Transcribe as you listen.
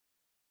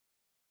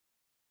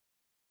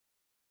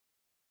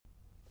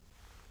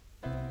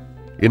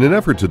In an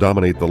effort to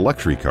dominate the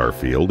luxury car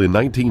field, in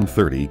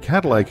 1930,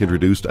 Cadillac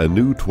introduced a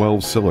new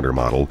 12-cylinder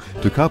model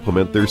to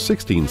complement their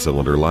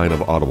 16-cylinder line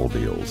of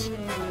automobiles.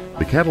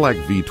 The Cadillac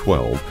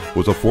V12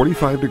 was a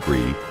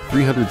 45-degree,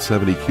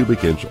 370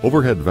 cubic inch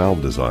overhead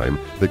valve design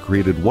that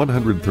created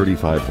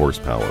 135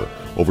 horsepower,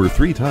 over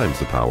 3 times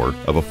the power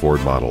of a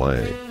Ford Model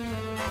A.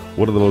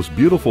 One of the most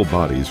beautiful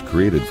bodies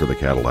created for the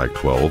Cadillac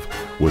 12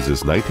 was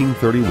this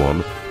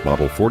 1931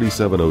 Model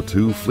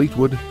 4702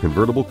 Fleetwood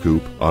Convertible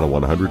Coupe on a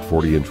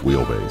 140-inch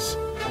wheelbase.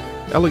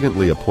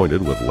 Elegantly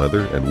appointed with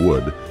leather and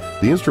wood,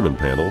 the instrument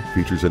panel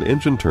features an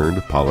engine-turned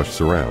polished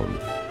surround.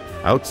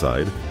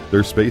 Outside,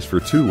 there's space for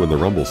 2 in the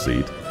rumble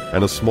seat,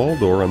 and a small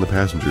door on the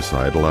passenger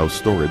side allows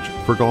storage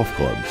for golf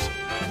clubs.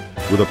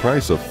 With a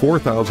price of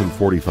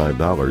 $4,045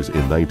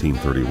 in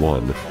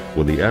 1931,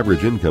 when the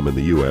average income in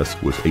the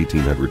U.S. was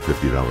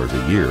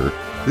 $1,850 a year,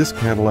 this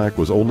Cadillac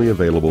was only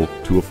available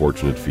to a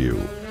fortunate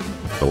few.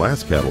 The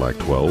last Cadillac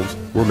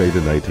 12s were made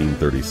in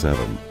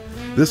 1937.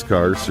 This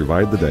car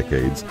survived the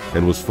decades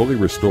and was fully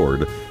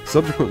restored,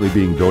 subsequently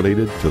being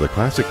donated to the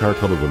Classic Car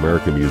Club of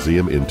America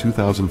Museum in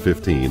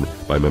 2015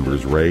 by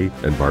members Ray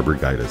and Barbara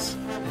Gaitis.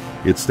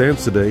 It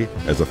stands today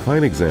as a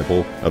fine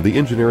example of the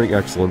engineering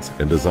excellence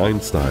and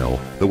design style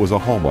that was a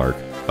hallmark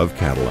of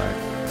Cadillac.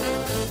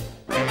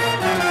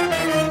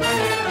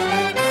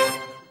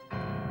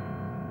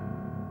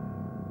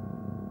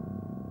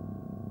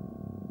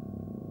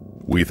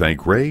 We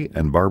thank Ray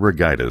and Barbara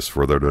Gaitis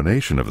for their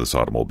donation of this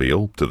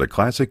automobile to the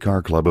Classic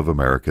Car Club of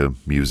America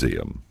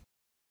Museum.